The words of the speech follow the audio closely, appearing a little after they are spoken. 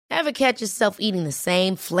Ever catch yourself eating the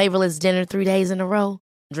same flavorless dinner 3 days in a row?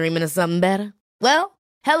 Dreaming of something better? Well,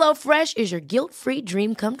 HelloFresh is your guilt-free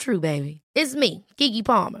dream come true, baby. It's me, Keke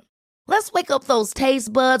Palmer. Let's wake up those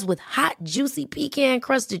taste buds with hot, juicy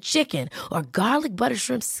pecan-crusted chicken or garlic butter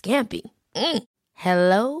shrimp scampi.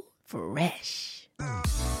 Hello Fresh.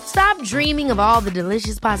 Stop dreaming of all the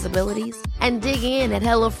delicious possibilities and dig in at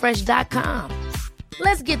HelloFresh.com.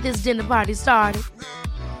 Let's get this dinner party started.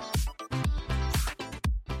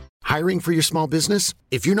 Hiring for your small business?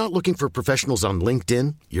 If you're not looking for professionals on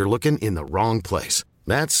LinkedIn, you're looking in the wrong place.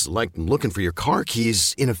 That's like looking for your car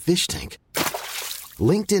keys in a fish tank.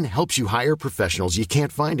 LinkedIn helps you hire professionals you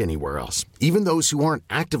can't find anywhere else, even those who aren't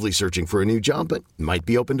actively searching for a new job but might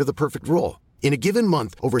be open to the perfect role. In a given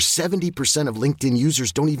month, over 70% of LinkedIn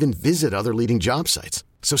users don't even visit other leading job sites.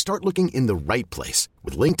 So start looking in the right place.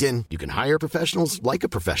 With LinkedIn, you can hire professionals like a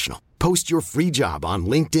professional. Post your free job on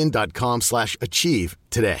linkedin.com/achieve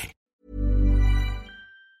today.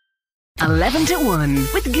 11 to 1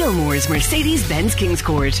 with Gilmore's Mercedes-Benz Kings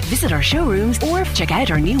Court. Visit our showrooms or check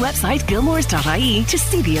out our new website gilmores.ie to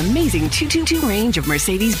see the amazing 222 range of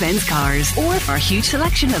Mercedes-Benz cars or our huge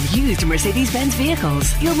selection of used Mercedes-Benz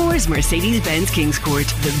vehicles. Gilmore's Mercedes-Benz Kings Court,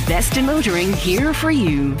 the best in motoring, here for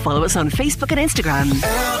you. Follow us on Facebook and Instagram.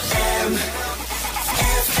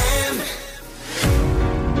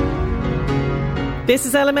 This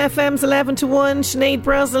is LMFM's 11 to 1. Sinead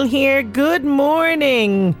Brazel here. Good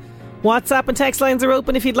morning. WhatsApp and text lines are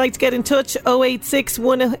open if you'd like to get in touch. 086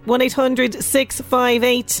 1800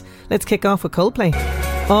 658. Let's kick off with Coldplay.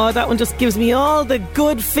 Oh, that one just gives me all the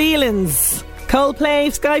good feelings.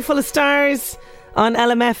 Coldplay, Sky Full of Stars on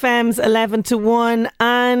LMFM's 11 to 1.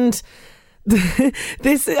 And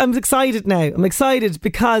this, I'm excited now. I'm excited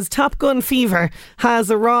because Top Gun fever has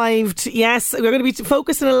arrived. Yes, we're going to be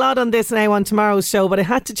focusing a lot on this now on tomorrow's show, but I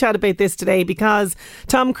had to chat about this today because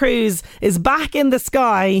Tom Cruise is back in the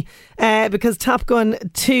sky because Top Gun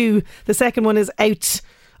 2, the second one, is out.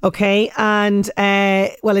 Okay, and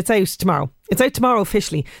well, it's out tomorrow. It's out tomorrow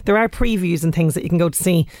officially. There are previews and things that you can go to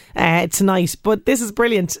see tonight. But this is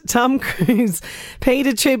brilliant. Tom Cruise paid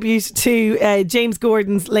a tribute to James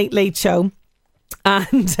Gordon's Late Late Show.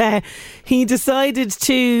 And he decided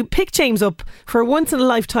to pick James up for a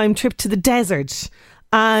once-in-a-lifetime trip to the desert.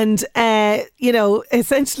 And,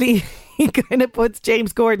 essentially he kind of puts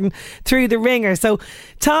James Gordon through the ringer. So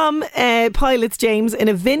Tom pilots James in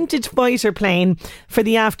a vintage fighter plane for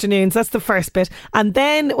the afternoons. That's the first bit. And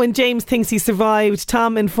then when James thinks he survived,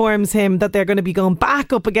 Tom informs him that they're going to be going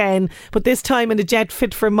back up again, but this time in a jet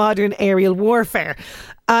fit for modern aerial warfare.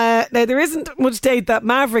 Now, there isn't much doubt that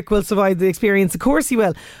Maverick will survive the experience. Of course he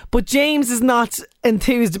will. But James is not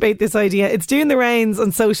enthused about this idea. It's doing the rounds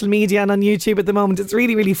on social media and on YouTube at the moment. It's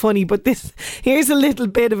really, really funny. But here's a little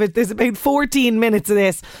bit of it. There's about 14 minutes of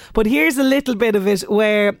this. But here's a little bit of it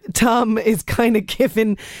where Tom is kind of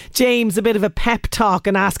giving James a bit of a pep talk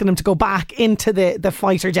and asking him to go back into the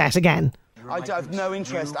fighter jet again. I have no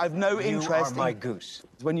interest. I have no interest. You are my goose.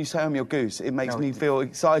 When you say I'm your goose, it makes me feel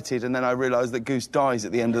excited, and then I realise that Goose dies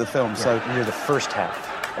at the end of the film. So you're the first half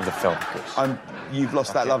of the film, Goose. You've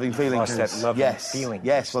lost that loving feeling. Lost that loving feeling.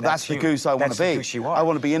 Yes. Well, that's the Goose I want to be. That's the Goose you are. I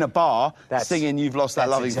want to be in a bar singing "You've Lost That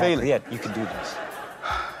Loving Feeling." Yeah, you can do this.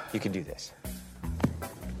 You can do this.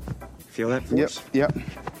 Feel that force? Yep.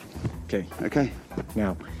 Okay.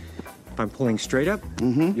 Now, if I'm pulling straight up,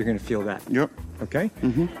 you're going to feel that. Yep. Okay?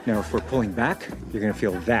 Now, if we're pulling back, you're going to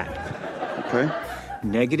feel that. Okay.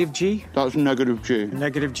 Negative G. That's negative G.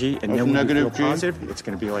 Negative G. And that's then when negative you feel G. positive, it's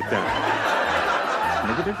going to be like that.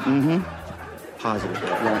 Negative? Positive.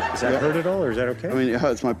 Right. Does that hurt at all, or is that okay? I mean, it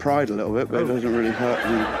hurts my pride a little bit, but it doesn't really hurt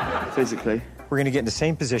me physically. We're going to get in the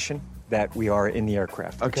same position that we are in the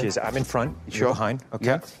aircraft, which is I'm in front, you're behind. Okay.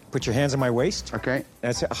 Yeah. Put your hands on my waist. Okay.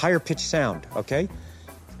 That's a higher pitched sound, okay?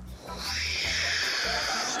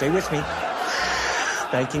 Stay with me.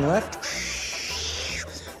 Banking left.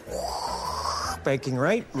 Banking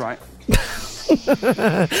right. Right.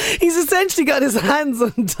 He's essentially got his hands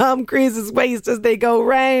on Tom Cruise's waist as they go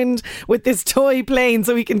round with this toy plane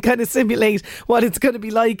so he can kind of simulate what it's going to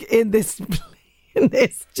be like in this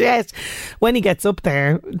jet. When he gets up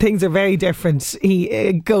there, things are very different.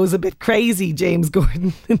 He goes a bit crazy, James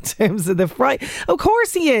Gordon, in terms of the fright. Of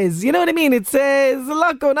course he is. You know what I mean? There's a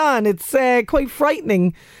lot going on. It's quite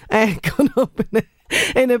frightening going up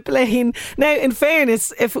in a plane. Now, in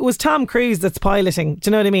fairness, if it was Tom Cruise that's piloting, do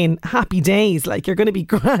you know what I mean? Happy days. Like, you're going to be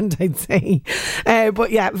grand, I'd say.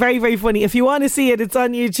 But yeah, very, very funny. If you want to see it, it's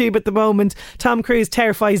on YouTube at the moment. Tom Cruise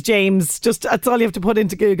terrifies James. Just, that's all you have to put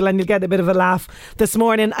into Google and you'll get a bit of a laugh this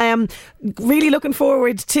morning. I am really looking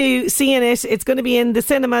forward to seeing it. It's going to be in the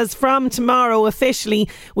cinemas from tomorrow officially.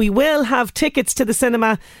 We will have tickets to the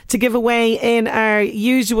cinema to give away in our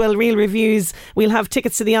usual Real Reviews. We'll have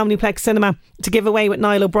tickets to the Omniplex Cinema to give away with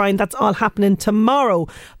Niall O'Brien. That's all happening tomorrow.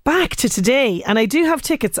 Back to today, and I do have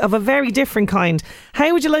tickets of a very different kind.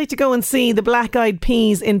 How would you like to go and see the Black Eyed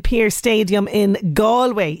Peas in Pearse Stadium in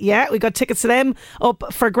Galway? Yeah, we got tickets to them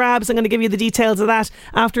up for grabs. I'm going to give you the details of that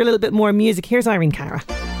after a little bit more music. Here's Irene Cara.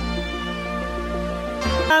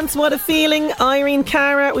 Dance, what a feeling, Irene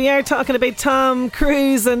Cara. We are talking about Tom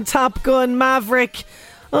Cruise and Top Gun Maverick.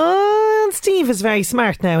 Oh, and Steve is very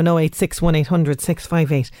smart now. 086 1800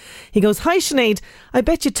 658. He goes, "Hi Sinead, I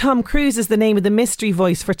bet you Tom Cruise is the name of the mystery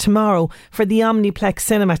voice for tomorrow for the Omniplex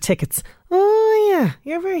Cinema tickets." Oh yeah,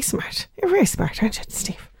 you're very smart. You're very smart, aren't you,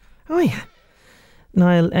 Steve? Oh yeah.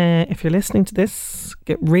 Niall, if you're listening to this,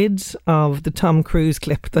 get rid of the Tom Cruise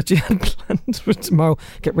clip that you had planned for tomorrow.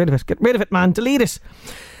 Get rid of it. Get rid of it, man. Delete it.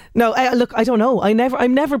 No, look, I don't know.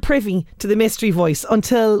 I'm never privy to the mystery voice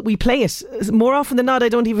until we play it. More often than not, I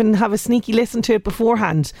don't even have a sneaky listen to it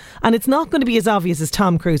beforehand. And it's not going to be as obvious as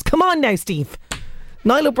Tom Cruise. Come on now, Steve.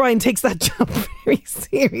 Niall O'Brien takes that job very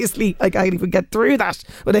seriously. I can't even get through that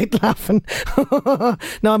without laughing.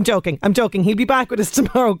 No, I'm joking. He'll be back with us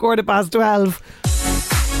tomorrow, 12:15.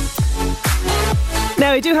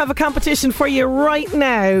 Now, I do have a competition for you right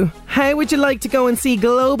now. How would you like to go and see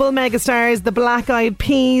global megastars, the Black Eyed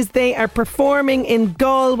Peas? They are performing in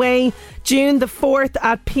Galway, June the 4th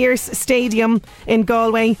at Pearse Stadium in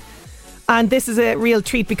Galway. And this is a real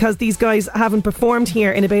treat because these guys haven't performed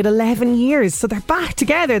here in about 11 years. So they're back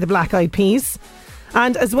together, the Black Eyed Peas.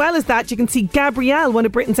 And as well as that, you can see Gabrielle, one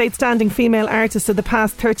of Britain's outstanding female artists of the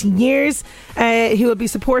past 30 years, who will be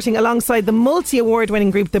supporting alongside the multi-award winning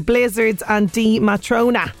group The Blizzards and D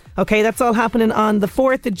Matrona. Okay, that's all happening on the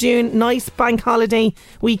 4th of June. Nice bank holiday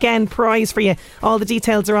weekend prize for you. All the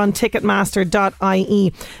details are on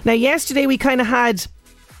ticketmaster.ie. Now, yesterday we kind of had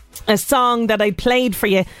a song that I played for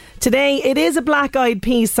you. Today it is a Black Eyed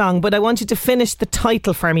Peas song, but I want you to finish the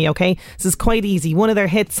title for me, okay? This is quite easy, one of their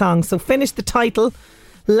hit songs. So finish the title.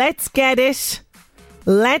 Let's get it.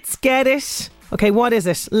 Let's get it. Okay, what is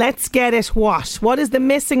it? Let's get it what? What is the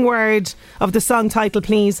missing word of the song title,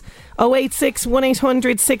 please? 086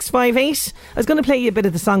 1800 658. I was going to play you a bit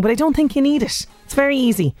of the song, but I don't think you need it. It's very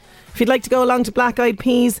easy. If you'd like to go along to Black Eyed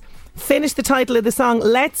Peas, finish the title of the song.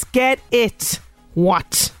 Let's get it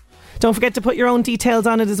what? Don't forget to put your own details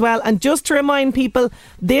on it as well. And just to remind people,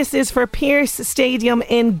 this is for Pearse Stadium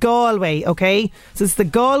in Galway, okay? So it's the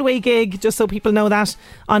Galway gig, just so people know that,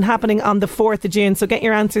 happening on the 4th of June. So get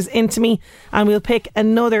your answers into me and we'll pick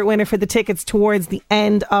another winner for the tickets towards the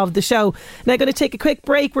end of the show. Now, going to take a quick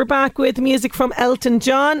break. We're back with music from Elton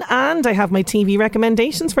John and I have my TV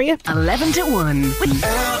recommendations for you. 11 to 1 with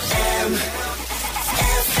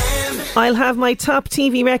I'll have my top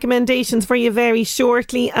TV recommendations for you very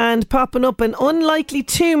shortly, and popping up an unlikely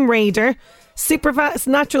Tomb Raider,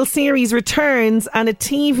 Supernatural series returns, and a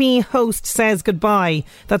TV host says goodbye.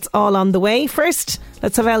 That's all on the way. First,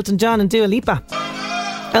 let's have Elton John and Dua Lipa.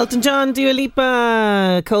 Elton John, Dua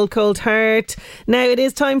Lipa, Cold Cold Heart. Now it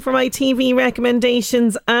is time for my TV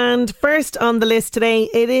recommendations, and first on the list today,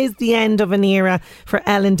 it is the end of an era for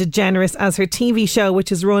Ellen DeGeneres, as her TV show,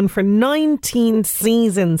 which has run for 19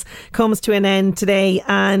 seasons, comes to an end today,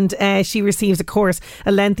 and she receives, of course,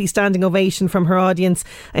 a lengthy standing ovation from her audience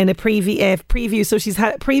in a preview. So she's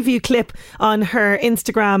had a preview clip on her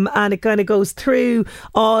Instagram, and it kind of goes through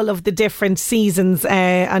all of the different seasons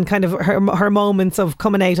and kind of her moments of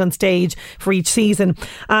coming out on stage for each season.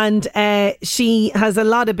 And she has a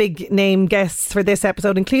lot of big name guests for this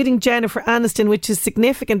episode, including Jennifer Aniston, which is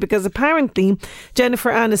significant because apparently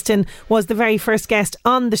Jennifer Aniston was the very first guest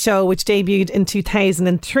on the show, which debuted in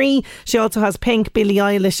 2003. She also has Pink, Billie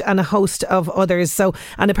Eilish and a host of others. So,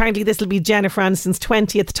 and apparently this will be Jennifer Aniston's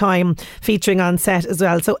 20th time featuring on set as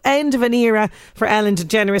well. So end of an era for Ellen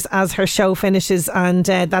DeGeneres as her show finishes, and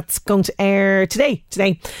that's going to air today.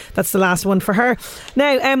 That's the last one for her.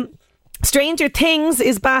 Now, Stranger Things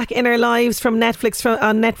is back in our lives on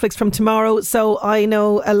Netflix from tomorrow. So I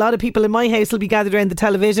know a lot of people in my house will be gathered around the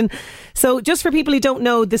television. So just for people who don't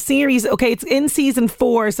know, the series, okay, it's in season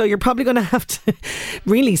 4, so you're probably going to have to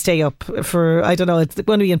really stay up for, I don't know, it's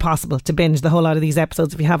going to be impossible to binge the whole lot of these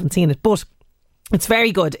episodes if you haven't seen it. But It's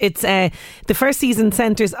very good. It's the first season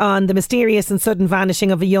centres on the mysterious and sudden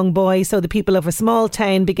vanishing of a young boy. So the people of a small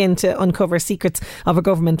town begin to uncover secrets of a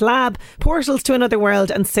government lab, portals to another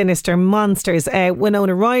world and sinister monsters.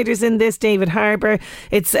 Winona Ryder's in this, David Harbour.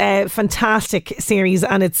 It's a fantastic series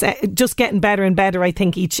and it's just getting better and better, I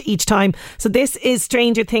think, each time. So this is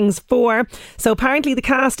Stranger Things 4. So apparently the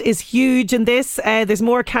cast is huge in this. There's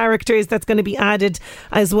more characters that's going to be added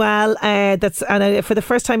as well. For the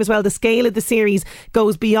first time as well, the scale of the series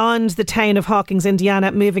goes beyond the town of Hawkins,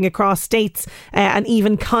 Indiana, moving across states and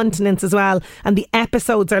even continents as well. And the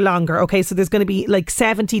episodes are longer. Okay, so there's going to be like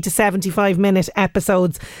 70 to 75 minute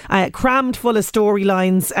episodes, crammed full of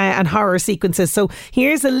storylines and horror sequences. So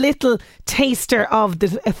here's a little taster of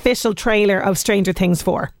the official trailer of Stranger Things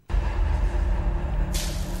 4.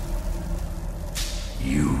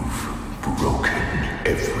 You've broken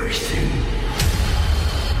everything.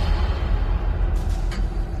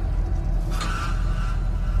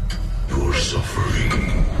 Your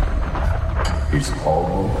suffering is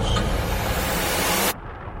almost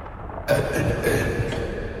at an end.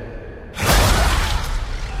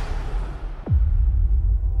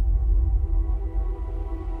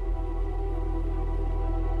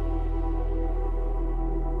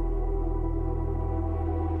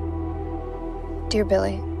 Dear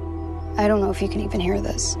Billy, I don't know if you can even hear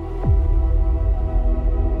this.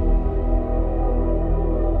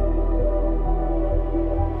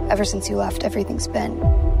 Ever since you left, everything's been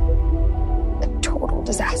a total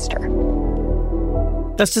disaster.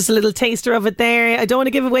 That's just a little taster of it there. I don't want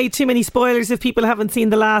to give away too many spoilers if people haven't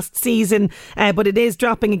seen the last season, but it is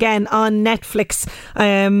dropping again on Netflix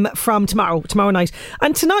from tomorrow night.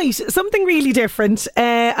 And tonight, something really different,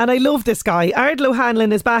 and I love this guy. Ardal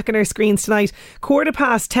O'Hanlon is back on our screens tonight,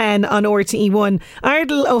 10:15 on RTE1.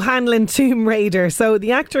 Ardal O'Hanlon, Tomb Raider. So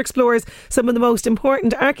the actor explores some of the most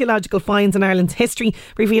important archaeological finds in Ireland's history,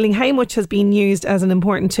 revealing how much has been used as an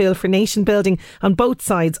important tool for nation building on both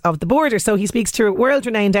sides of the border. So he speaks to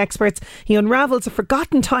world-renowned experts. He unravels a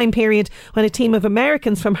forgotten time period when a team of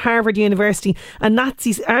Americans from Harvard University, a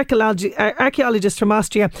Nazi archaeologist from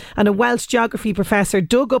Austria and a Welsh geography professor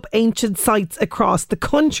dug up ancient sites across the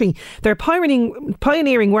country. Their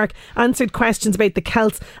pioneering work answered questions about the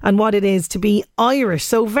Celts and what it is to be Irish.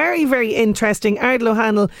 So very, very interesting. Ardal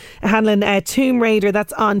O'Hanlon, Tomb Raider,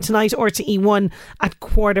 that's on tonight, RTE1 at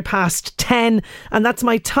 10:15. And that's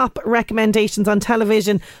my top recommendations on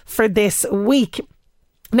television for this week.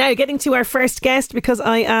 Now, getting to our first guest, because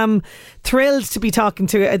I am thrilled to be talking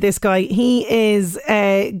to this guy. He is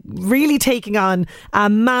really taking on a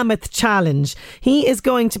mammoth challenge. He is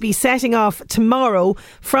going to be setting off tomorrow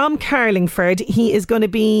from Carlingford. He is going to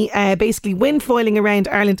be basically windfoiling around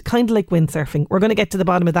Ireland, kind of like windsurfing. We're going to get to the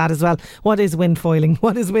bottom of that as well. What is windfoiling?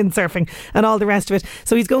 What is windsurfing? And all the rest of it.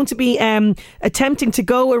 So he's going to be attempting to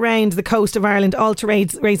go around the coast of Ireland, all to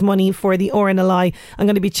raise money for the RNLI. I'm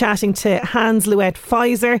going to be chatting to Hans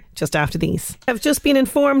Louet-Pfizer just after these. I've just been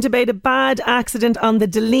informed about a bad accident on the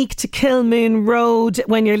Duleek to Kilmoon Road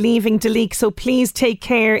when you're leaving Duleek, so please take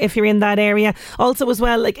care if you're in that area. Also as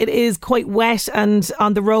well, like, it is quite wet and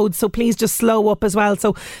on the road, so please just slow up as well.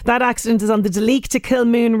 So that accident is on the Duleek to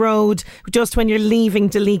Kilmoon Road just when you're leaving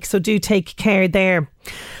Duleek, so do take care there.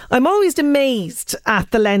 I'm always amazed at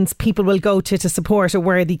the lengths people will go to support a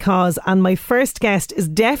worthy cause, and my first guest is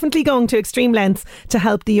definitely going to extreme lengths to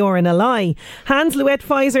help the RNLI. Hans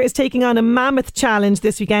Louet-Pfizer is taking on a mammoth challenge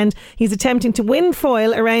this weekend. He's attempting to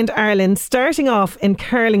windfoil around Ireland, starting off in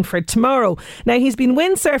Carlingford tomorrow. Now, he's been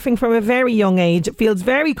windsurfing from a very young age, feels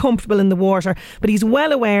very comfortable in the water, but he's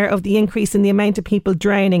well aware of the increase in the amount of people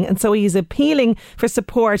drowning, and so he's appealing for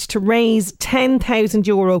support to raise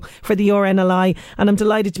 €10,000 for the RNLI. And I'm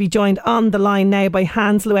delighted to be joined on the line now by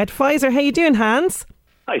Hans Louet-Pfizer. How you doing, Hans?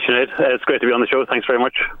 Hi, Sinead. It's great to be on the show. Thanks very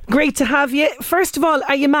much. Great to have you. First of all,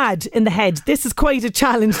 are you mad in the head? This is quite a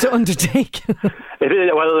challenge to undertake. It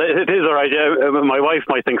is. Well, it is all right. Yeah, my wife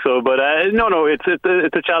might think so, but no, it's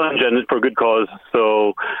a challenge and it's for a good cause.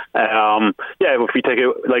 So, if we take it,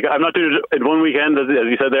 like, I'm not doing it in one weekend, as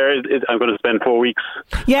you said there. I'm going to spend 4 weeks.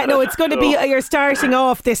 Yeah, no, it's going to be. You're starting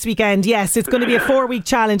off this weekend. Yes, it's going to be a 4-week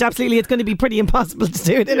challenge. Absolutely, it's going to be pretty impossible to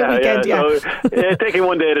do it in a weekend. So, taking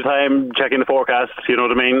one day at a time, checking the forecast. You know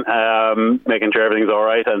what I mean? Making sure everything's all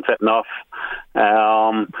right and setting off.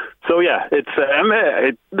 It's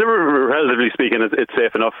relatively speaking, it's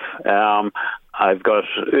safe enough. I've got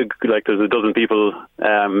there's a dozen people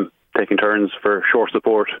taking turns for shore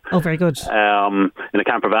support. Oh, very good. In a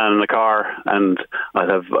camper van and a car, and I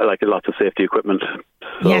have lots of safety equipment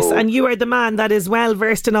So, yes, and you are the man that is well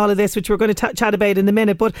versed in all of this, which we're going to chat about in a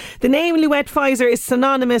minute. But the name Louette Pfizer is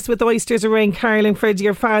synonymous with oysters around Carlingford.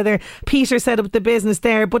 Your father, Peter, set up the business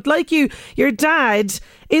there. But like you, your dad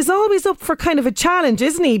is always up for kind of a challenge,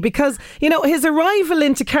 isn't he? Because, you know, his arrival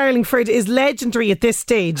into Carlingford is legendary at this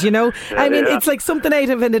stage, you know. I mean, it's like something out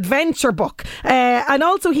of an adventure book. And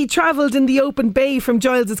also he travelled in the open bay from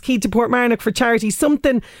Giles's Quay to Portmarnock for charity,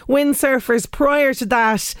 something windsurfers prior to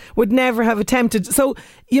that would never have attempted. So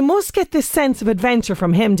you must get this sense of adventure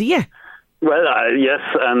from him, do you? Well, yes,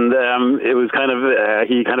 and it was kind of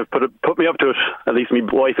he kind of put me up to it. At least my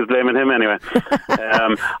wife is blaming him anyway. We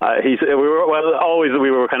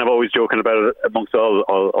were kind of always joking about it amongst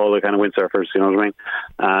all the kind of windsurfers, you know what I mean?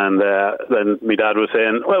 And then my dad was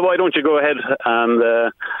saying, "Well, why don't you go ahead?" And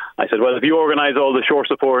I said, "Well, if you organise all the shore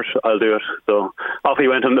support, I'll do it." So off he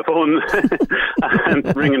went on the phone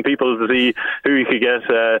and ringing people to see who he could get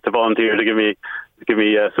to volunteer to give me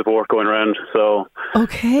support going around. So,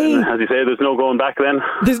 okay, as you say, there's no going back then.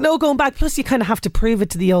 There's no going back. Plus, you kind of have to prove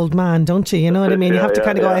it to the old man, don't you? You know what I mean? You have to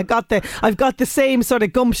kind of go, I've got the same sort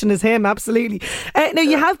of gumption as him, absolutely. Now,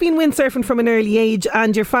 you have been windsurfing from an early age,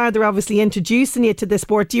 and your father obviously introducing you to the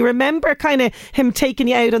sport. Do you remember kind of him taking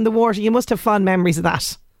you out on the water? You must have fond memories of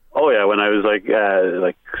that. Oh yeah, when I was like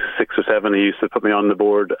 6 or 7, he used to put me on the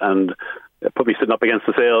board and put me sitting up against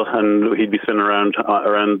the sail, and he'd be spinning around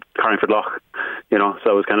Carlingford Loch, you know.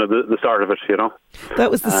 So it was kind of the start of it, you know. That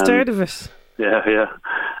was the start of it. Yeah.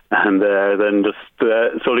 And then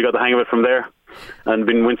just slowly got the hang of it from there, and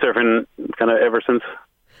been windsurfing kind of ever since.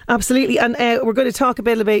 Absolutely, and we're going to talk a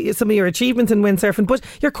bit about some of your achievements in windsurfing, but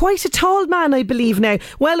you're quite a tall man, I believe now,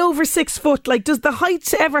 well over 6 foot. Like, does the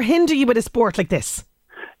height ever hinder you with a sport like this?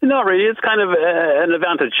 Not really. It's kind of an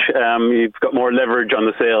advantage. You've got more leverage on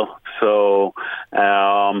the sail. So,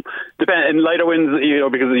 in lighter winds, you know,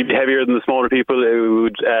 because you'd be heavier than the smaller people, it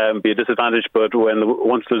would be a disadvantage. But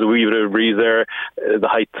once there's a wee bit of breeze there, the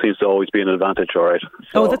height seems to always be an advantage. All right.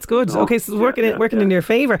 So, that's good. Okay, so it's working in your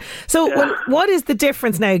favour. So, what is the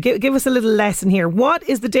difference now? Give us a little lesson here. What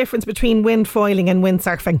is the difference between wind foiling and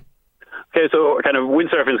windsurfing? Okay, so kind of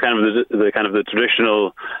windsurfing is kind of the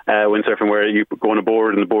traditional windsurfing where you go on a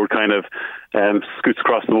board and the board kind of scoots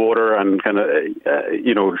across the water and kind of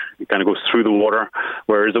kind of goes through the water.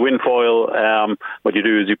 Whereas the windfoil, what you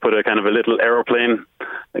do is you put a kind of a little aeroplane,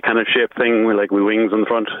 a kind of shaped thing with wings on the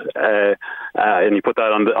front, and you put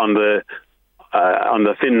that on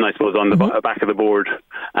the fin, I suppose, on the back of the board,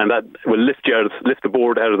 and that will lift the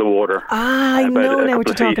board out of the water. I know now what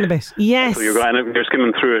you're talking about. Yes. So you're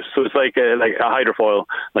skimming through it. So it's like a hydrofoil,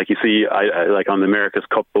 like you see, like on the America's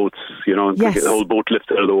Cup boats. You know, yes. The whole boat lifts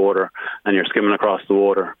out of the water, and you're skimming across the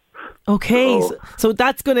water. Okay, so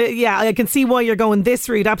that's going to, I can see why you're going this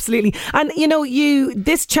route, absolutely. And, you know,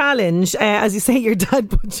 this challenge, as you say, your dad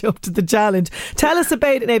put you up to the challenge. Tell us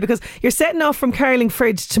about it now, because you're setting off from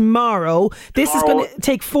Carlingford tomorrow. This is going to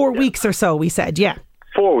take 4 weeks or so, we said,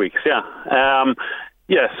 4 weeks,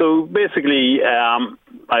 so basically,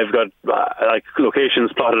 I've got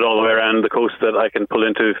locations plotted all the way around the coast that I can pull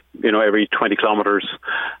into, you know, every 20 kilometres.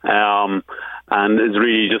 And it's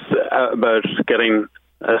really just about getting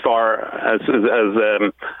as far as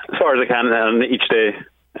I can on each day.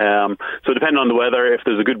 So depending on the weather, if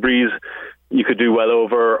there's a good breeze, you could do well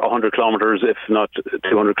over 100 kilometres, if not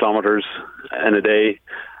 200 kilometres in a day.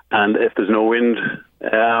 And if there's no wind,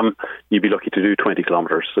 you'd be lucky to do 20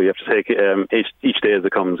 kilometres. So you have to take each day as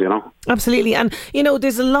it comes, you know. Absolutely. And, you know,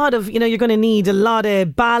 there's a lot of, you know, you're going to need a lot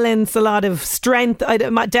of balance, a lot of strength,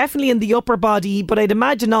 definitely in the upper body, but I'd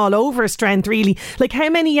imagine all over strength, really. Like, how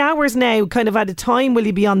many hours now, kind of at a time, will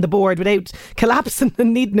you be on the board without collapsing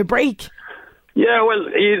and needing a break? Yeah, well,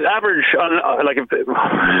 you average on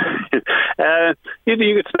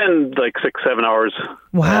you could spend 6-7 hours.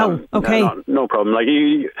 Wow. Okay. No problem.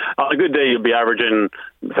 On a good day, you'll be averaging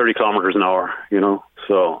 30 kilometres an hour. You know,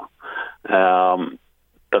 so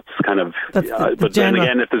that's kind of. But then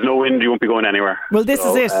again, if there's no wind, you won't be going anywhere. Well, this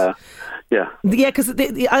is it. Yeah, because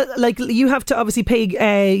you have to obviously pay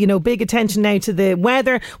big attention now to the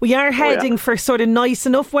weather. We are heading for sort of nice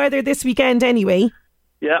enough weather this weekend, anyway.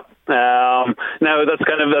 Yeah. Now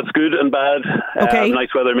that's good and bad. Okay.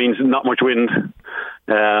 Nice weather means not much wind.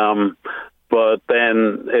 But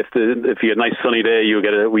then if you get a nice sunny day, you'll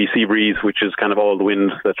get a wee sea breeze, which is kind of all the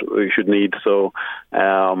wind that we should need. So,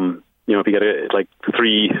 if you get a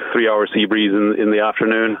 3 hour sea breeze in the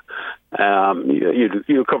afternoon,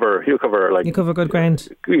 you'll cover like you cover good ground.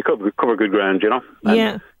 You cover good ground, you know. And,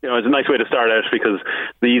 yeah. You know, it's a nice way to start out because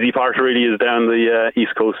the easy part really is down the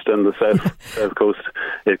east coast and the south coast.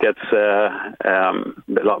 It gets a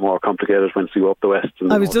lot more complicated once you go up the west.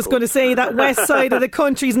 I was just going to say that west side of the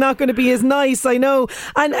country is not going to be as nice, I know.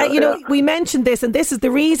 And, you know, we mentioned this, and this is the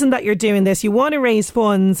reason that you're doing this. You want to raise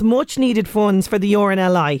funds, much needed funds for the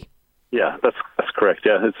RNLI. Yeah, that's correct.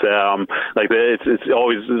 Yeah, it's it's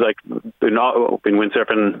always like been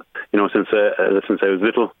windsurfing, you know, since I was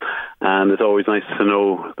little, and it's always nice to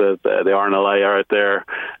know that the RNLI are out there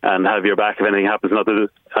and have your back if anything happens. Not that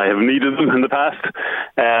I have needed them in the past,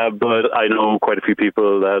 but I know quite a few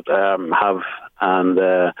people that have. And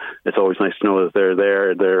it's always nice to know that they're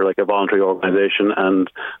there. They're like a voluntary organisation, and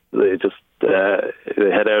they just they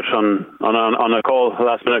head out on a call, a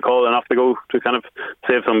last minute call, and off they go to kind of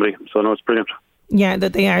save somebody. So no, it's brilliant. Yeah,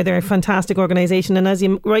 that they are. They're a fantastic organisation. And as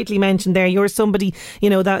you rightly mentioned there, you're somebody, you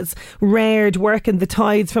know, that's reared working the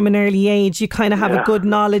tides from an early age. You kind of have a good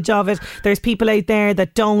knowledge of it. There's people out there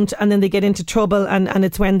that don't, and then they get into trouble, and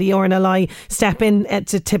it's when the RNLI step in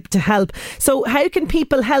to help. So how can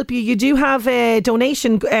people help you? You do have a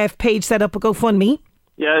donation page set up, a GoFundMe.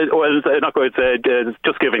 Yeah, well, it's not good. It's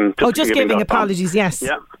Just Giving. Just Giving. Apologies, yes.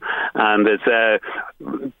 Yeah, and it's...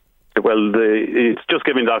 it's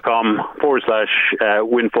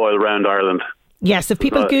justgiving.com/Windfoil Round Ireland. Yes, if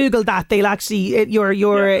people Google that, they'll actually your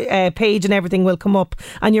page and everything will come up,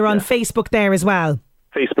 and you're on Facebook there as well.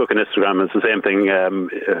 Facebook and Instagram is the same thing.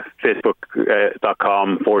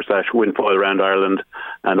 Facebook.com/Windfoil Round Ireland,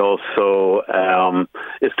 and also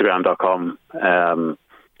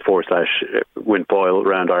Instagram.com/Windfoil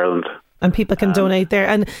Round Ireland. And people can donate there.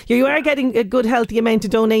 And you are getting a good healthy amount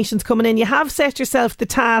of donations coming in. You have set yourself the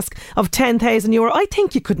task of €10,000. I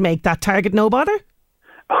think you could make that target, no bother.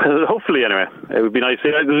 Hopefully, anyway, it would be nice.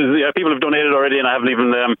 People have donated already, and I haven't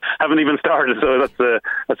even started. So that's a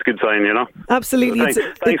good sign, you know. Absolutely. So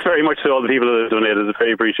thanks very much to all the people that have donated. It's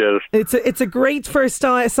very appreciated. It's a great first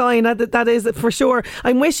sign. That is for sure.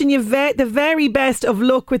 I'm wishing you the very best of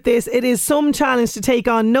luck with this. It is some challenge to take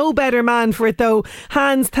on. No better man for it, though.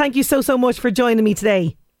 Hans, thank you so much for joining me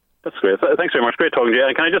today. That's great. Thanks very much. Great talking to you.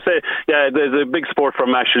 And can I just say, there's a big support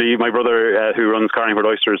from actually my brother who runs Carlingford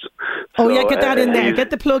Oysters. So, get that in there.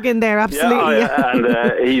 Get the plug in there. Absolutely. And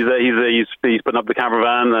he's putting up the camper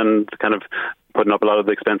van and kind of putting up a lot of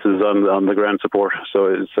the expenses on the ground support. So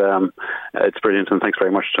it's brilliant, and thanks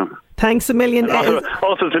very much to him. Thanks a million.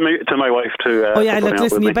 Also to my wife too.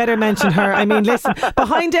 Listen, you better mention her. I mean, listen,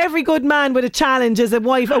 behind every good man with a challenge is a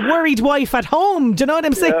worried wife at home. Do you know what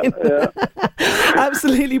I'm saying? Yeah.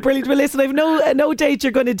 Absolutely brilliant. Well, listen, I've no doubt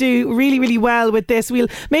you're going to do really, really well with this.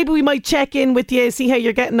 Maybe we might check in with you, see how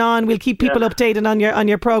you're getting on. We'll keep people updated on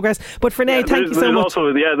your progress. But for now, thank you so much.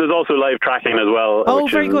 There's also live tracking as well. Oh,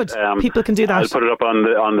 very good. People can do that. I'll put it up on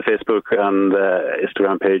the Facebook and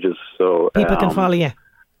Instagram pages, so people can follow you.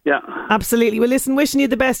 Yeah, absolutely. Well, listen, wishing you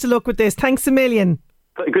the best of luck with this. Thanks a million.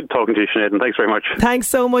 Good talking to you, Sinead, and thanks very much. Thanks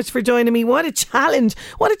so much for joining me. What a challenge.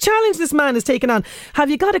 What a challenge this man has taken on. Have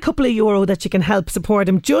you got a couple of euro that you can help support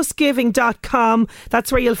him? Justgiving.com.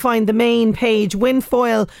 That's where you'll find the main page,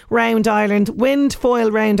 Windfoil Round Ireland.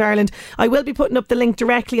 Windfoil Round Ireland. I will be putting up the link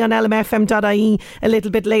directly on lmfm.ie a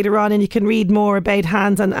little bit later on, and you can read more about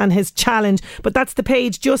Hans and his challenge. But that's the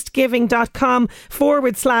page,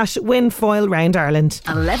 justgiving.com/Windfoil Round Ireland.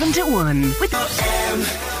 11 to 1 with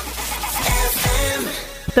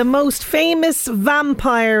the most famous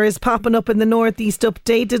vampire is popping up in the Northeast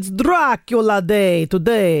Update. It's Dracula Day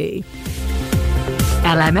today.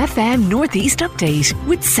 LMFM Northeast Update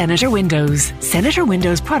with Senator Windows. Senator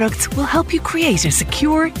Windows products will help you create a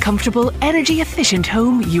secure, comfortable, energy-efficient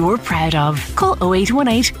home you're proud of. Call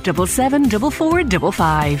 0818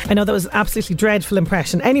 774455. I know that was an absolutely dreadful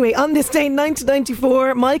impression. Anyway, on this day in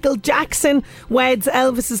 1994, Michael Jackson weds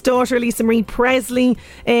Elvis's daughter, Lisa Marie Presley,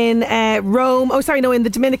 in Rome. In the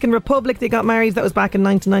Dominican Republic. They got married. That was back in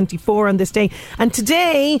 1994 on this day. And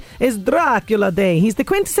today is Dracula Day. He's the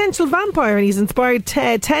quintessential vampire, and he's inspired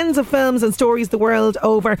tens of films and stories the world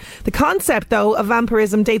over. The concept, though, of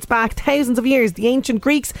vampirism dates back thousands of years. The ancient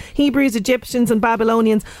Greeks, Hebrews, Egyptians and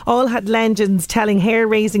Babylonians all had legends telling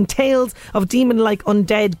hair-raising tales of demon-like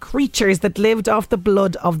undead creatures that lived off the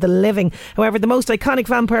blood of the living. However, the most iconic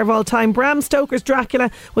vampire of all time, Bram Stoker's Dracula,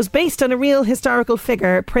 was based on a real historical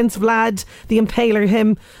figure, Prince Vlad the Impaler,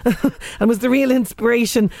 him, and was the real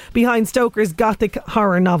inspiration behind Stoker's gothic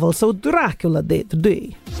horror novel. So Dracula Day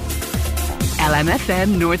today.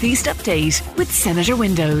 LMFM Northeast Update with Senator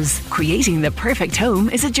Windows. Creating the perfect home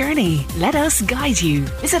is a journey. Let us guide you.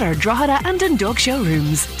 Visit our Drogheda and Dundalk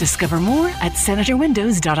showrooms. Discover more at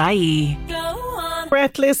senatorwindows.ie.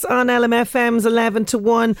 Breathless on LMFM's 11 to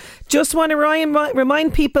 1. Just want to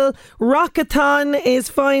remind people, Rockathon is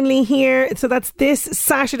finally here. So that's this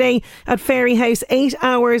Saturday at Fairy House. 8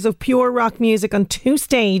 hours of pure rock music on 2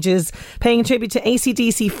 stages, paying tribute to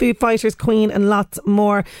AC/DC, Foo Fighters, Queen and lots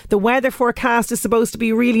more. The weather forecast is supposed to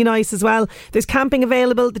be really nice as well. There's camping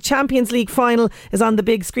available. The Champions League final is on the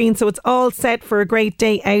big screen, so it's all set for a great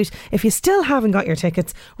day out. If you still haven't got your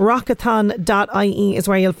tickets, rockathon.ie is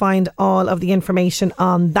where you'll find all of the information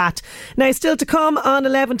on that. Now, still to come on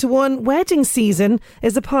 11 to 1, wedding season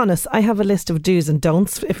is upon us. I have a list of do's and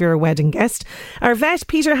don'ts if you're a wedding guest. Our vet,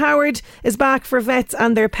 Peter Howard, is back for vets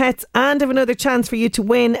and their pets, and have another chance for you to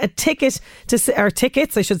win a tickets, to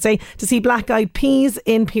see Black Eyed Peas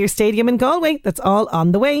in Pearse Stadium in Galway. That's all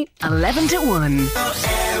on the way. 11 to 1.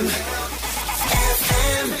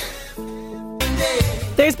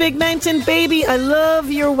 There's Big Mountain, Baby, I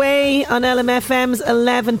Love Your Way on LMFM's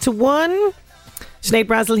 11 to 1. Sinead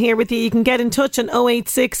Brazel here with you. You can get in touch on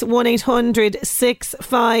 086 1800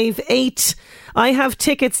 658. I have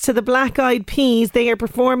tickets to the Black Eyed Peas. They are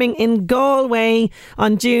performing in Galway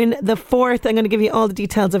on June the 4th. I'm going to give you all the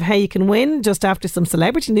details of how you can win just after some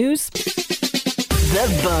celebrity news.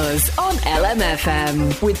 The Buzz on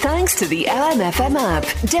LMFM. With thanks to the LMFM app.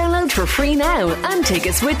 Download for free now and take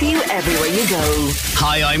us with you everywhere you go.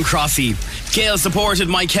 Hi, I'm Crossy. Gail supported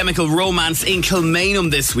My Chemical Romance in Kilmainham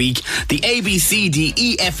this week. The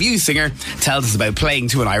ABCDEFU singer tells us about playing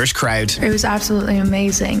to an Irish crowd. It was absolutely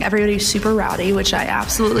amazing. Everybody was super rowdy, which I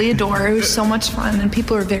absolutely adore. It was so much fun, and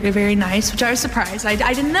people were very, very nice, which I was surprised. I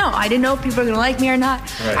didn't know. I didn't know if people were going to like me or not.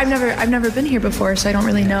 Right. I've never been here before, so I don't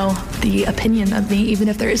really know the opinion of me. Even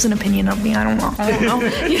if there is an opinion of me, I don't know.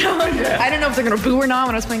 You know, I don't know if they're going to boo or not.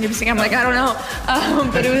 When I was playing ABC, I'm like, I don't know.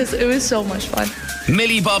 But it was so much fun.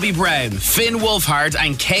 Millie Bobby Brown, Finn Wolfhard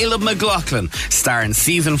and Caleb McLaughlin star in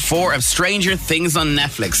season 4 of Stranger Things on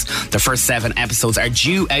Netflix. The first 7 episodes are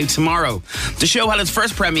due out tomorrow. The show had its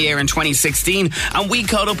first premiere in 2016, and we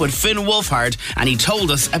caught up with Finn Wolfhard, and he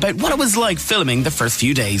told us about what it was like filming the first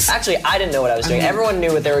few days. Actually, I didn't know what I was doing. Everyone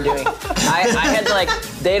knew what they were doing. I had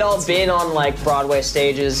they'd all been on Broadway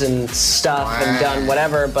stages and stuff and done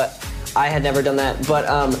whatever, but I had never done that. But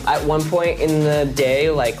at one point in the day,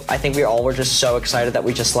 I think we all were just so excited that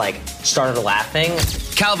we just started laughing.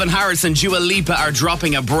 Calvin Harris and Dua Lipa are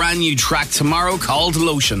dropping a brand new track tomorrow called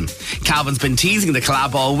Lotion. Calvin's been teasing the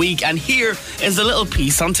collab all week, and here is a little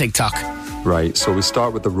piece on TikTok. Right, so we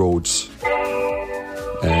start with the Rhodes.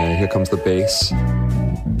 Here comes the bass.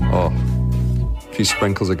 Oh, a few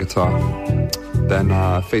sprinkles of guitar. Then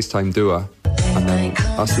FaceTime Dua. And then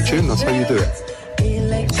that's the tune, that's how you do it.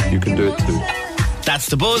 You can do it too. That's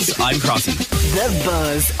The Buzz. I'm Crossy. The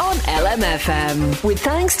Buzz on LMFM. With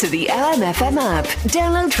thanks to the LMFM app.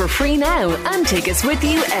 Download for free now and take us with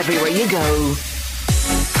you everywhere you go.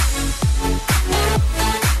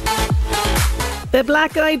 The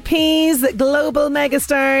Black Eyed Peas, global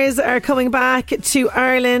megastars, are coming back to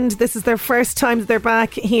Ireland. This is their first time that they're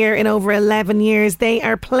back here in over 11 years. They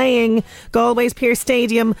are playing Galway's Pearse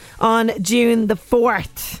Stadium on June the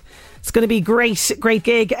 4th. It's going to be great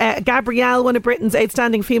gig. Gabrielle, one of Britain's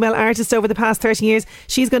outstanding female artists over the past 30 years,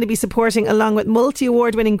 she's going to be supporting along with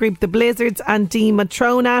multi-award winning group The Blizzards and Dee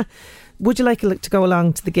Matrona. Would you like to go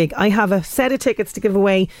along to the gig? I have a set of tickets to give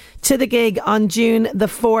away to the gig on June the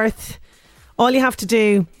 4th. All you have to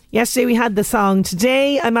do, yesterday we had the song.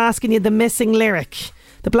 Today I'm asking you the missing lyric.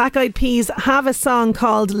 The Black Eyed Peas have a song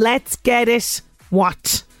called Let's Get It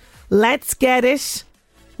What? Let's Get It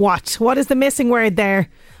What? What is the missing word there?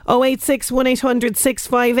 086 1800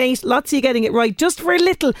 658. Lots of you getting it right. Just for a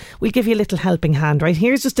little, we'll give you a little helping hand, right?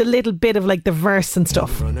 Here's just a little bit of the verse and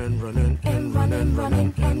stuff. Running, running, and running,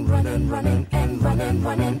 running, and running, running, and running,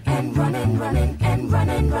 running, and running, running, and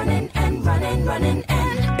running, running, and running, running,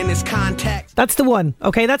 and in this context. That's the one.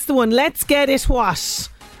 Okay, that's the one. Let's Get It What?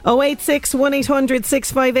 086 1800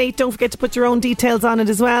 658. Don't forget to put your own details on it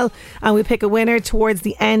as well, and we'll pick a winner towards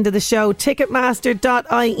the end of the show.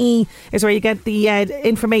 Ticketmaster.ie is where you get the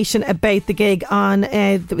information about the gig on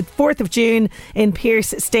the 4th of June in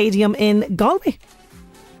Pearse Stadium in Galway.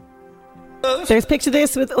 There's Picture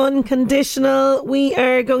This with Unconditional. We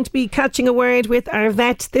are going to be catching a word with our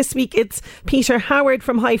vet. This week it's Peter Howard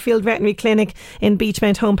from Highfield Veterinary Clinic in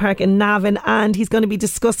Beachmount Home Park in Navan, and he's going to be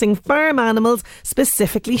discussing farm animals,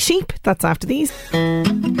 specifically sheep. That's after these.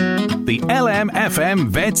 The LMFM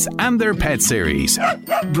Vets and Their Pet series.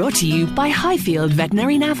 Brought to you by Highfield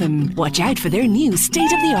Veterinary Navan. Watch out for their new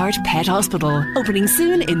state-of-the-art pet hospital. Opening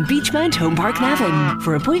soon in Beachmount Home Park Navan.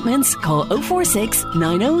 For appointments, call 046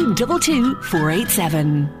 9022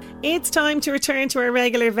 487. It's time to return to our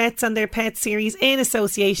regular Vets and Their Pets series in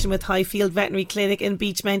association with Highfield Veterinary Clinic in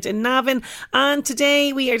Beachmount in Navan. And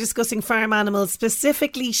today we are discussing farm animals,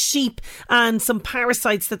 specifically sheep, and some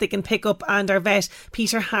parasites that they can pick up. And our vet,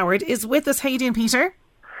 Peter Howard, is with us. How are you doing, Peter?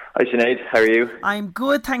 Hi Sinead, how are you? I'm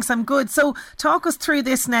good, thanks, I'm good. So talk us through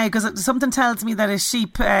this now, because something tells me that a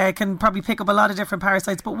sheep can probably pick up a lot of different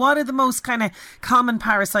parasites. But what are the most kind of common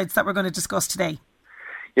parasites that we're going to discuss today?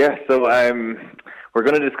 Yeah, so we're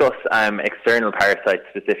going to discuss external parasites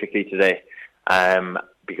specifically today,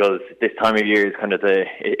 because this time of year is kind of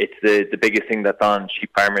the biggest thing that's on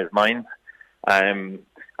sheep farmers' minds, and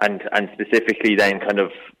specifically then kind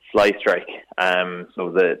of fly strike,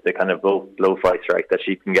 so the kind of low fly strike that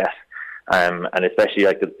sheep can get, and especially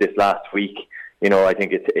like this last week, you know, I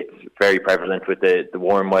think it's very prevalent with the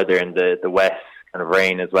warm weather and the wet kind of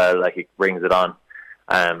rain as well. Like, it brings it on.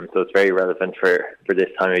 So it's very relevant for this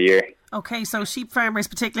time of year. Okay, so sheep farmers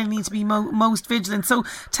particularly need to be most vigilant. So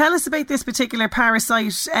tell us about this particular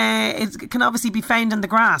parasite. It can obviously be found in the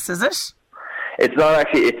grass, is it? It's not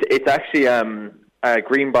actually. It's actually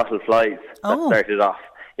green bottle flies that started off.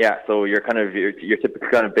 Yeah, so your typical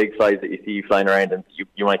kind of big flies that you see flying around, and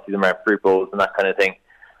you might see them around fruit bowls and that kind of thing.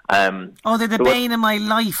 They're the bane of my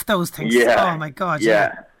life, those things. Yeah. Oh my God.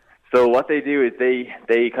 Yeah. So what they do is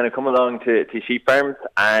they kind of come along to sheep farms,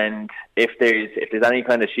 and if there's any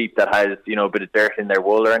kind of sheep that has, you know, a bit of dirt in their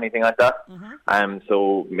wool or anything like that,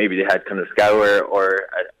 so maybe they had kind of scour or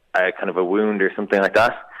a kind of a wound or something like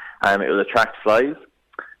that, it will attract flies,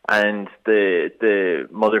 and the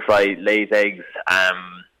mother fly lays eggs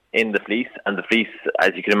in the fleece, and the fleece,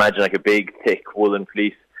 as you can imagine, like a big thick woolen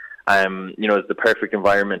fleece, you know, is the perfect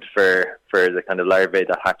environment for the kind of larvae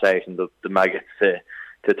that hatch out and the maggots to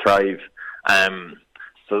thrive.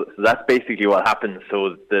 So that's basically what happens.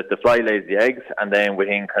 So the fly lays the eggs, and then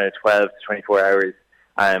within kind of 12 to 24 hours,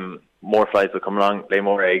 more flies will come along, lay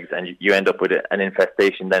more eggs, and you end up with an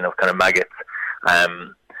infestation then of kind of maggots.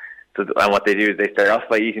 And what they do is they start off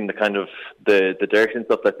by eating the kind of the dirt and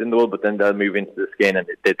stuff that's in the wool, but then they'll move into the skin, and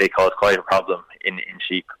they cause quite a problem in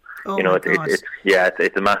sheep. Oh, you know,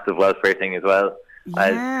 it's a massive welfare thing as well.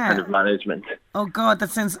 As kind of management. Oh God,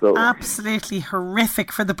 that sounds absolutely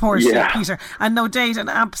horrific for the poor sheep, Peter, and no doubt an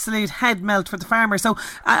absolute head melt for the farmer. So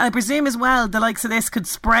I presume as well the likes of this could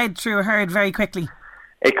spread through a herd very quickly.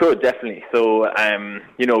 It could, definitely. So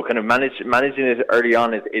you know, kind of managing it early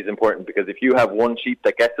on is important, because if you have one sheep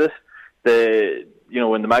that gets it,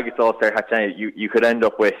 when the maggots all start hatching out, you could end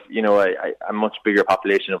up with, you know, a much bigger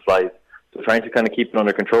population of flies. So trying to kind of keep it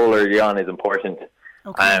under control early on is important.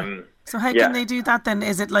 Okay. So how can they do that then?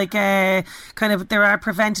 Is it like there are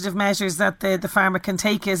preventative measures that the farmer can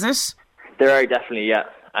take, is it? There are, definitely, yeah.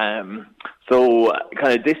 So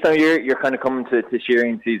kind of this time of year, you're kind of coming to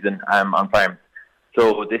shearing season on farms.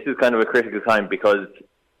 So this is kind of a critical time, because,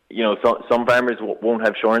 you know, some farmers won't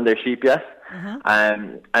have shorn their sheep yet.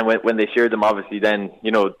 And when they shear them, obviously then,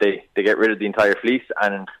 you know, they get rid of the entire fleece,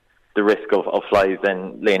 and the risk of flies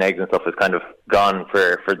then laying eggs and stuff is kind of gone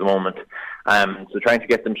for the moment. So trying to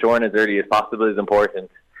get them shorn as early as possible is important.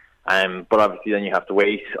 But obviously then you have to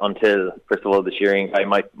wait until, first of all, the shearing guy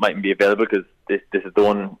mightn't be available, because this is the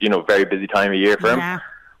one, you know, very busy time of year for him.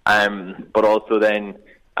 But also then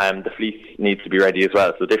the fleece needs to be ready as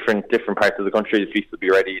well. So different parts of the country, the fleece will be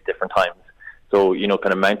ready at different times. So, you know,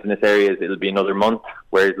 kind of mountainous areas, it'll be another month,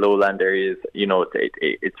 whereas lowland areas, you know,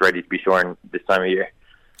 it's ready to be shorn this time of year.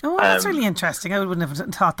 Oh, that's really interesting. I wouldn't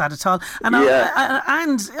have thought that at all.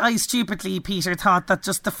 And I stupidly, Peter, thought that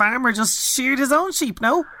just the farmer just sheared his own sheep,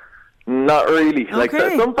 no? Not really. Okay. Like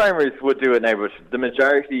some farmers would do it now, but the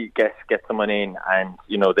majority get someone in, and,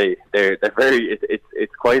 you know, they're very,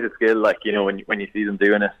 it's quite a skill, like, you know, when you see them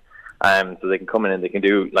doing it. So they can come in and they can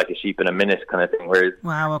do like a sheep in a minute kind of thing, whereas,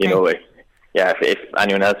 you know, if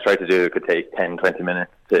anyone else tried to do it, it could take 10, 20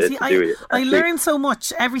 minutes to do it. I learn so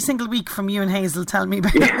much every single week from you and Hazel telling me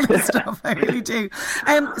about all this stuff. I really do.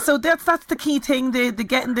 So that's the key thing, the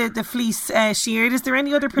getting the fleece sheared. Is there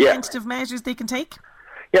any other preventative measures they can take?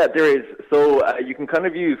 Yeah, there is. So you can kind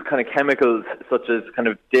of use kind of chemicals such as kind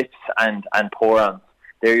of dips and porons.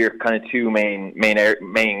 They're your kind of two main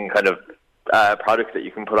kind of products that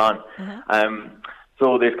you can put on.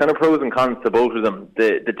 So there's kind of pros and cons to both of them.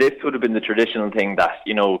 The dips would have been the traditional thing that,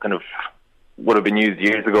 you know, kind of would have been used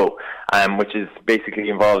years ago, which is basically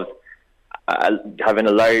involves having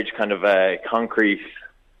a large kind of concrete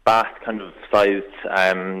bath kind of sized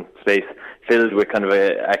space filled with kind of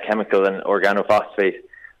a chemical and organophosphate,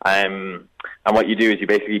 And what you do is you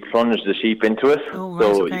basically plunge the sheep into it.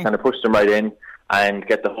 So you kind of push them right in and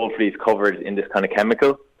get the whole fleece covered in this kind of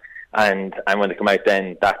chemical. And when they come out,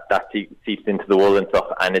 then that seeps into the wool and stuff,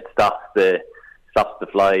 and it stops the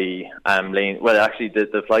fly laying. Well, actually,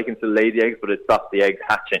 the fly can still lay the eggs, but it stops the eggs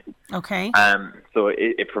hatching. Okay. So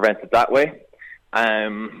it prevents it that way.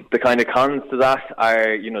 The kind of cons to that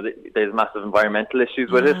are, there's massive environmental issues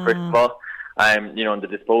with it. First of all, and the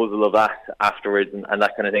disposal of that afterwards and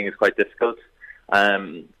that kind of thing is quite difficult.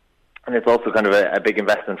 And it's also kind of a big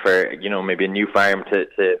investment for maybe a new farm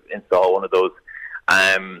to install one of those.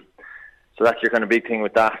 So that's your kind of big thing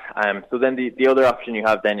with that. So then the other option you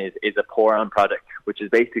have then is a pour-on product, which is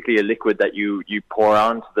basically a liquid that you pour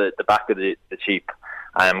onto the back of the sheep,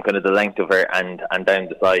 kind of the length of her and down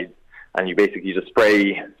the sides, and you basically just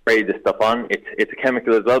spray this stuff on. It's a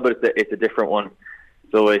chemical as well, but it's a different one.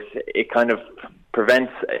 So it kind of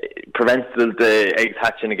prevents the eggs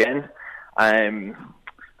hatching again, and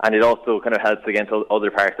it also kind of helps against other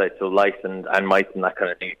parasites, so lice and mites and that kind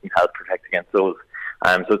of thing. It can help protect against those.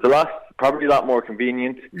 So it's probably a lot more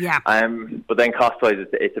convenient. Yeah. But then cost-wise,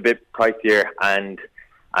 it's a bit pricier, and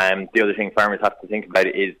the other thing farmers have to think about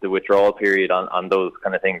is the withdrawal period on those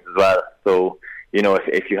kind of things as well. So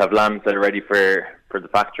if you have lambs that are ready for the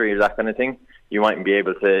factory or that kind of thing, you mightn't be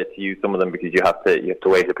able to use some of them because you have to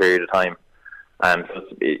wait a period of time. So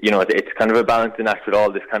it's kind of a balancing act with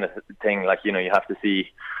all this kind of thing. Like you have to see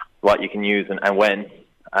what you can use and when.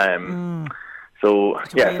 So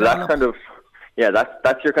that's kind of. Yeah,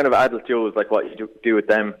 that's your kind of adult Joes, like what you do with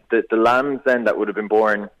them. The lambs then that would have been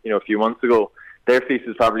born, a few months ago, their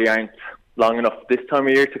fleeces probably aren't long enough this time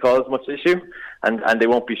of year to cause much issue, and they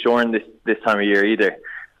won't be shorn this time of year either.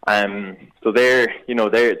 So they're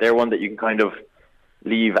one that you can kind of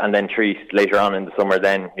leave and then treat later on in the summer.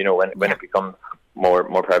 Then when it becomes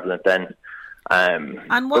more prevalent then.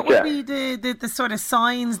 And what would be the sort of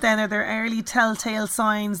signs then? Are there early telltale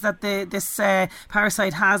signs that this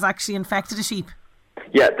parasite has actually infected a sheep?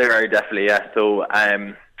 Yeah, there are definitely, yeah. So,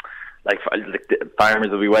 farmers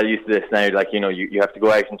will be well used to this now. Like, you have to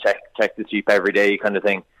go out and check the sheep every day kind of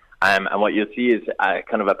thing. And what you'll see is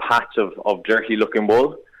kind of a patch of dirty looking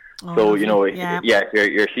wool. So,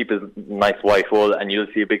 your sheep is nice white wool, and you'll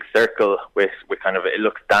see a big circle with kind of, it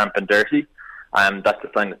looks damp and dirty. That's a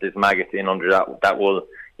sign that there's maggots in under that wool,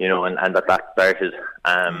 and that started.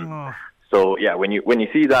 So yeah, when you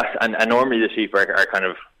see that, and normally the sheep are kind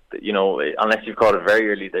of, unless you've caught it very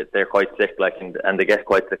early, they're quite sick, and they get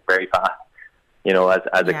quite sick very fast,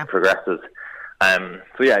 as it progresses.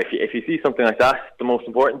 So yeah, if you see something like that, the most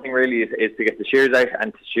important thing really is to get the shears out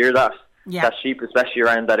and to shear that sheep, especially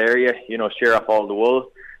around that area. Shear off all the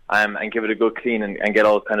wool, and give it a good clean and get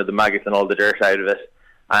all kind of the maggots and all the dirt out of it.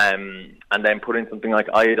 And then putting something like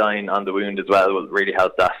iodine on the wound as well will really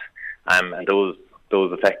help that. And those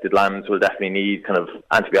affected lambs will definitely need kind of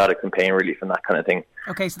antibiotics and pain relief and that kind of thing.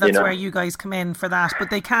 Okay, so that's where you guys come in for that. But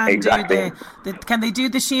they can can they do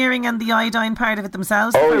the shearing and the iodine part of it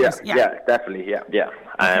themselves? Oh yeah, definitely, yeah. Okay.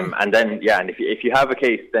 And then and if you have a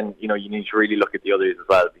case, then you need to really look at the others as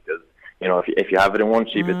well, because if you have it in one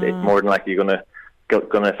sheep, it's more than likely going to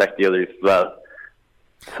affect the others as well.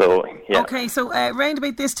 So okay, so round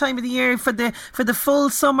about this time of the year for the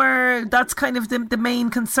full summer, that's kind of the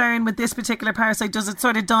main concern with this particular parasite. Does it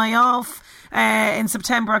sort of die off in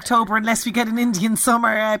September, October, unless we get an Indian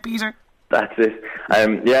summer, Peter? That's it.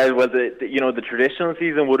 Well, the traditional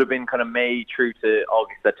season would have been kind of May through to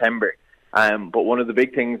August, September. But one of the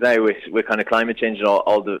big things now with kind of climate change and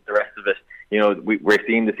all the rest of it, we're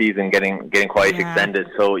seeing the season getting quite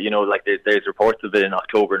extended. So there's reports of it in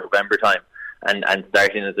October, November time. And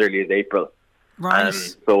starting as early as April. Right.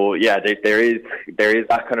 So yeah, there is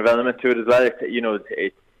that kind of element to it as well.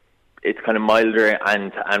 It's kind of milder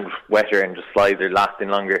and wetter, and just flies are lasting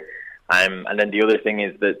longer. And then the other thing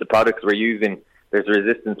is that the products we're using, there's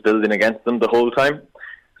resistance building against them the whole time.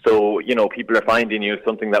 So people are finding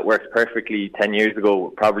something that works perfectly 10 years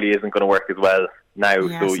ago probably isn't going to work as well now.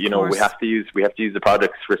 Yes, so we have to use the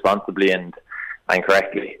products responsibly and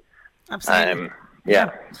correctly. Absolutely.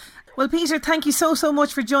 Yeah. Well, Peter, thank you so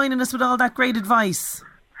much for joining us with all that great advice.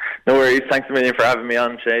 No worries. Thanks a million for having me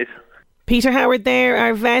on, Sinead. Peter Howard there,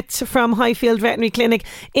 our vet from Highfield Veterinary Clinic.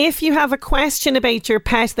 If you have a question about your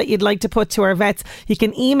pet that you'd like to put to our vets, you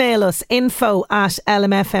can email us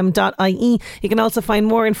info@lmfm.ie. You can also find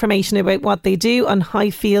more information about what they do on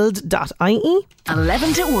highfield.ie.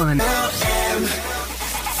 11 to 1.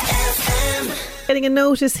 Getting a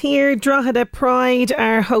notice here, Drogheda Pride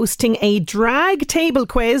are hosting a drag table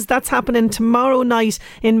quiz. That's happening tomorrow night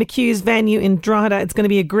in McHugh's venue in Drogheda. It's going to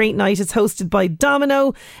be a great night. It's hosted by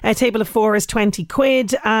Domino. A table of 4 is 20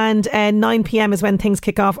 quid, and 9 p.m. is when things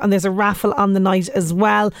kick off, and there's a raffle on the night as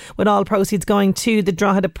well, with all proceeds going to the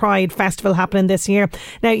Drogheda Pride Festival happening this year.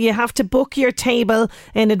 Now, you have to book your table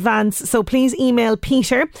in advance, so please email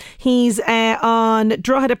Peter. He's on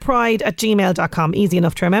droghedpride@gmail.com. Easy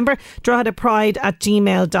enough to remember. droghedpride@gmail.com.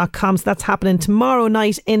 So that's happening tomorrow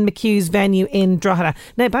night in McHugh's venue in Drogheda.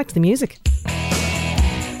 Now back to the music.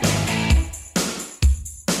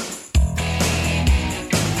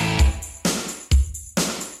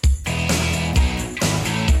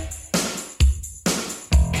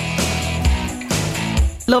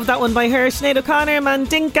 Love that one by her. Sinead O'Connor,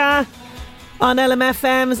 Mandinka on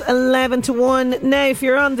LMFM's 11 to 1. Now, if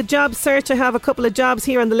you're on the job search, I have a couple of jobs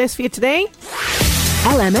here on the list for you today.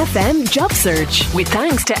 LMFM Job Search. With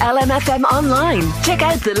thanks to LMFM Online. Check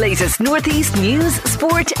out the latest Northeast news,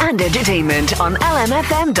 sport and entertainment on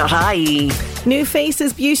lmfm.ie. New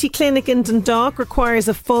Faces Beauty Clinic in Dundalk requires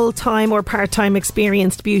a full-time or part-time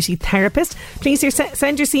experienced beauty therapist. Please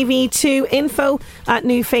send your CV to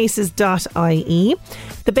info@newfaces.ie.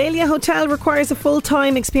 The Bailey Hotel requires a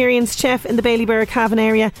full-time experienced chef in the Baileyborough Cavan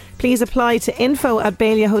area. Please apply to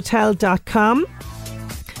info@baileyhotel.com.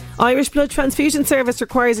 Irish Blood Transfusion Service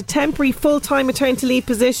requires a temporary full-time maternity leave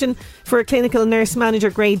position for a clinical nurse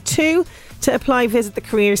manager grade 2. To apply, visit the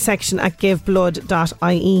careers section at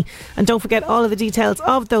giveblood.ie. And don't forget, all of the details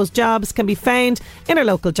of those jobs can be found in our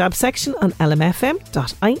local job section on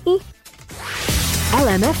lmfm.ie.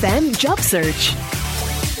 LMFM Job Search.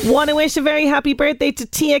 Want to wish a very happy birthday to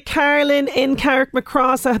Tia Carlin in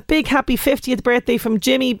Carrickmacross. A big happy 50th birthday from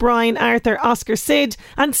Jimmy, Brian, Arthur, Oscar, Sid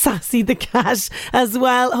and Sassy the cat as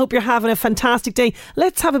well. Hope you're having a fantastic day.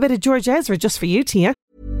 Let's have a bit of George Ezra just for you, Tia.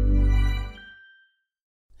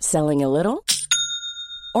 Selling a little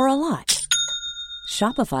or a lot?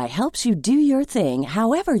 Shopify helps you do your thing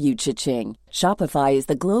however you cha-ching. Shopify is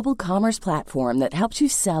the global commerce platform that helps you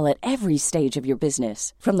sell at every stage of your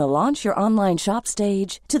business. From the launch your online shop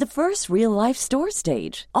stage to the first real-life store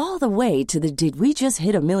stage, all the way to the did we just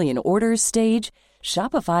hit a million orders stage.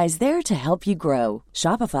 Shopify is there to help you grow.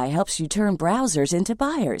 Shopify helps you turn browsers into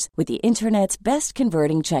buyers with the internet's best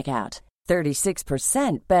converting checkout.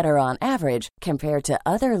 36% better on average compared to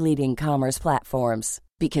other leading commerce platforms.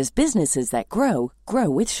 Because businesses that grow, grow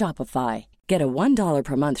with Shopify. Get a $1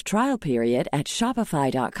 per month trial period at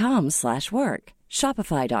shopify.com/work.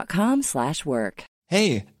 Shopify.com/work.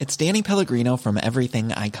 Hey, it's Danny Pellegrino from Everything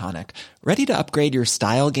Iconic. Ready to upgrade your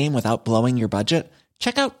style game without blowing your budget?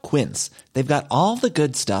 Check out Quince. They've got all the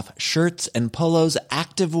good stuff, shirts and polos,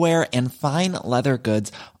 activewear, and fine leather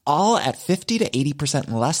goods, all at 50 to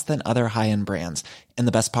 80% less than other high-end brands. And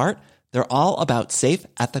the best part? They're all about safe,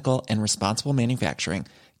 ethical, and responsible manufacturing.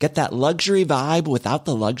 Get that luxury vibe without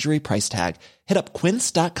the luxury price tag. Hit up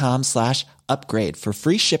quince.com/upgrade for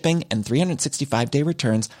free shipping and 365-day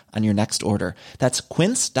returns on your next order. That's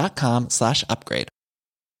quince.com/upgrade.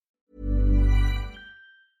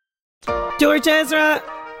 George Ezra.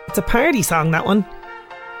 It's a party song, that one.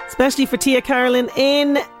 Especially for Tia Carolyn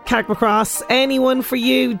in Carrickmacross. Anyone for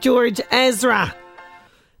you, George Ezra.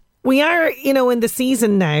 We are, in the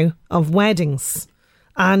season now of weddings.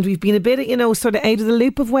 And we've been a bit, sort of out of the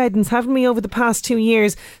loop of weddings, haven't we, over the past 2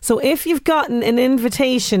 years? So if you've gotten an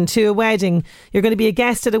invitation to a wedding, you're going to be a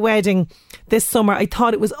guest at a wedding this summer, I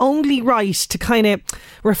thought it was only right to kind of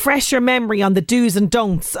refresh your memory on the do's and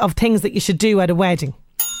don'ts of things that you should do at a wedding.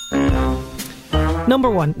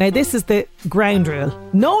 Number 1. Now, this is the ground rule.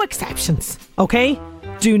 No exceptions, okay?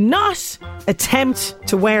 Do not attempt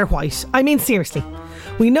to wear white. I mean, seriously.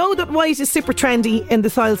 We know that white is super trendy in the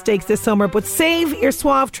style stakes this summer, but save your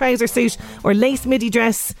suave trouser suit or lace midi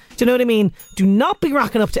dress. Do you know what I mean? Do not be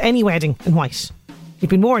rocking up to any wedding in white.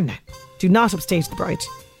 You've been warned now. Do not upstage the bride.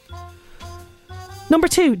 Number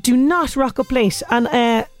 2, do not rock up late. And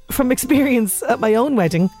from experience at my own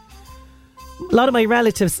wedding, a lot of my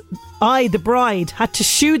relatives, I, the bride, had to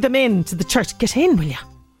shoo them in to the church. Get in, will you?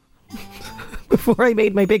 Before I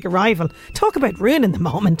made my big arrival. Talk about ruining the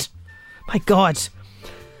moment. My God.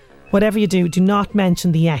 Whatever you do, do not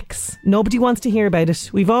mention the ex. Nobody wants to hear about it.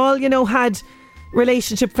 We've all, had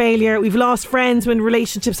relationship failure. We've lost friends when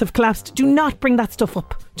relationships have collapsed. Do not bring that stuff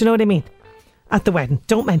up. Do you know what I mean? At the wedding.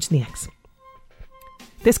 Don't mention the ex.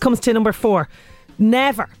 This comes to number 4.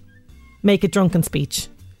 Never make a drunken speech.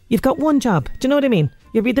 You've got one job. Do you know what I mean?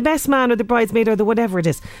 You'll be the best man or the bridesmaid or the whatever it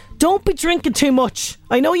is. Don't be drinking too much.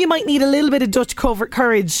 I know you might need a little bit of Dutch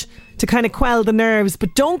courage to kind of quell the nerves,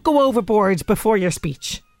 but don't go overboard before your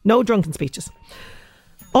speech. No drunken speeches.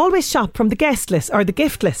 Always shop from the guest list, or the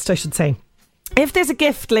gift list, I should say. If there's a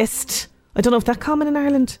gift list, I don't know if that's common in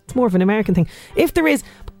Ireland. It's more of an American thing. If there is,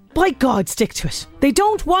 by God, stick to it. They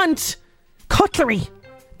don't want cutlery.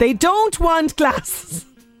 They don't want glasses.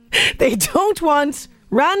 They don't want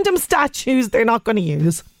random statues they're not going to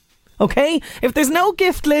use. Okay? If there's no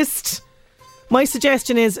gift list, my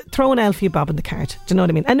suggestion is throw an Elfie Bob in the card. Do you know what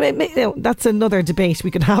I mean? And that's another debate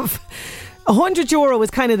we could have. €100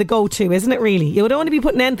 is kind of the go-to, isn't it really? You would only be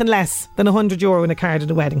putting anything less than €100 in a card at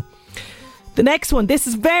a wedding. The next one, this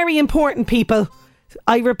is very important, people.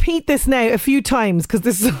 I repeat this now a few times because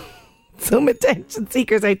there's some attention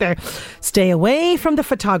seekers out there. Stay away from the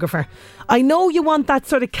photographer. I know you want that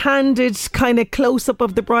sort of candid kind of close-up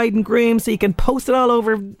of the bride and groom so you can post it all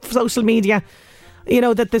over social media. You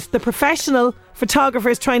know, that the professional photographer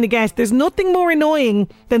is trying to get. There's nothing more annoying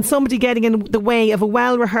than somebody getting in the way of a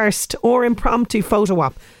well-rehearsed or impromptu photo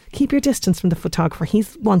op. Keep your distance from the photographer. He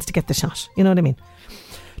wants to get the shot. You know what I mean?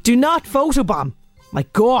 Do not photobomb. My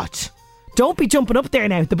God. Don't be jumping up there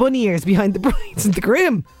now, the bunny ears behind the brides and the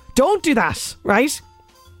groom. Don't do that, right?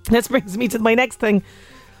 This brings me to my next thing.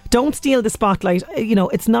 Don't steal the spotlight. You know,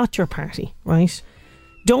 it's not your party, right?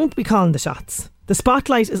 Don't be calling the shots. The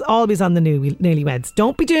spotlight is always on the newlyweds.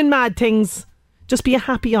 Don't be doing mad things. Just be a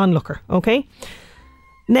happy onlooker, okay?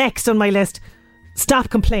 Next on my list, stop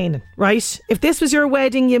complaining, right? If this was your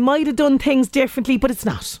wedding, you might have done things differently, but it's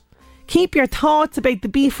not. Keep your thoughts about the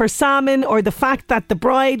beef or salmon or the fact that the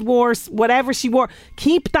bride wore whatever she wore.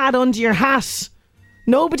 Keep that under your hat.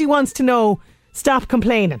 Nobody wants to know. Stop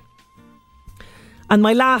complaining. And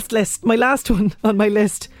my last one on my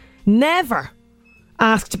list, never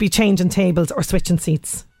ask to be changing tables or switching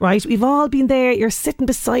seats, right? We've all been there. You're sitting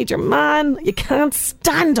beside your man. You can't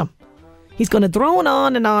stand him. He's going to drone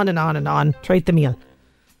on and on and on and on throughout the meal.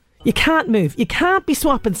 You can't move. You can't be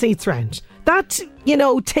swapping seats around. That, you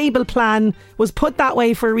know, table plan was put that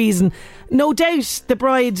way for a reason. No doubt the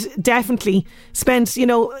bride definitely spent, you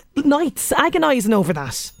know, nights agonising over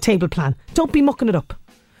that table plan. Don't be mucking it up.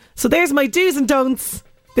 So there's my do's and don'ts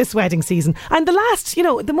this wedding season. And the last, you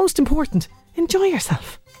know, the most important, enjoy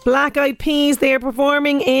yourself. Black Eyed Peas, they are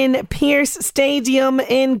performing in Pierce Stadium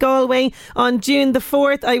in Galway on June the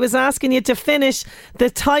 4th. I was asking you to finish the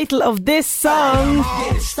title of this song.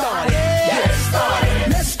 Get it started. Get it started.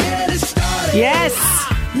 Let's get it started. Yes.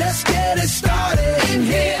 Let's get it started in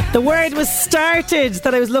here. The word was started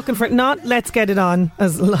that I was looking for, not let's get it on,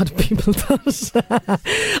 as a lot of people thought.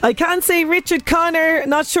 I can't say Richard Connor,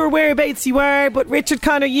 not sure whereabouts you are, but Richard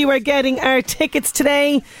Connor, you are getting our tickets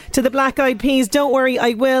today to the Black Eyed Peas. Don't worry,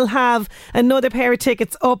 I will have another pair of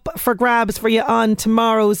tickets up for grabs for you on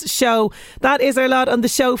tomorrow's show. That is our lot on the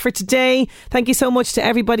show for today. Thank you so much to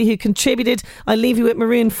everybody who contributed. I'll leave you with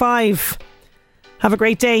Maroon 5. Have a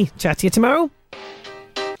great day. Chat to you tomorrow.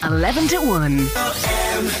 11 to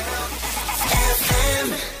 1.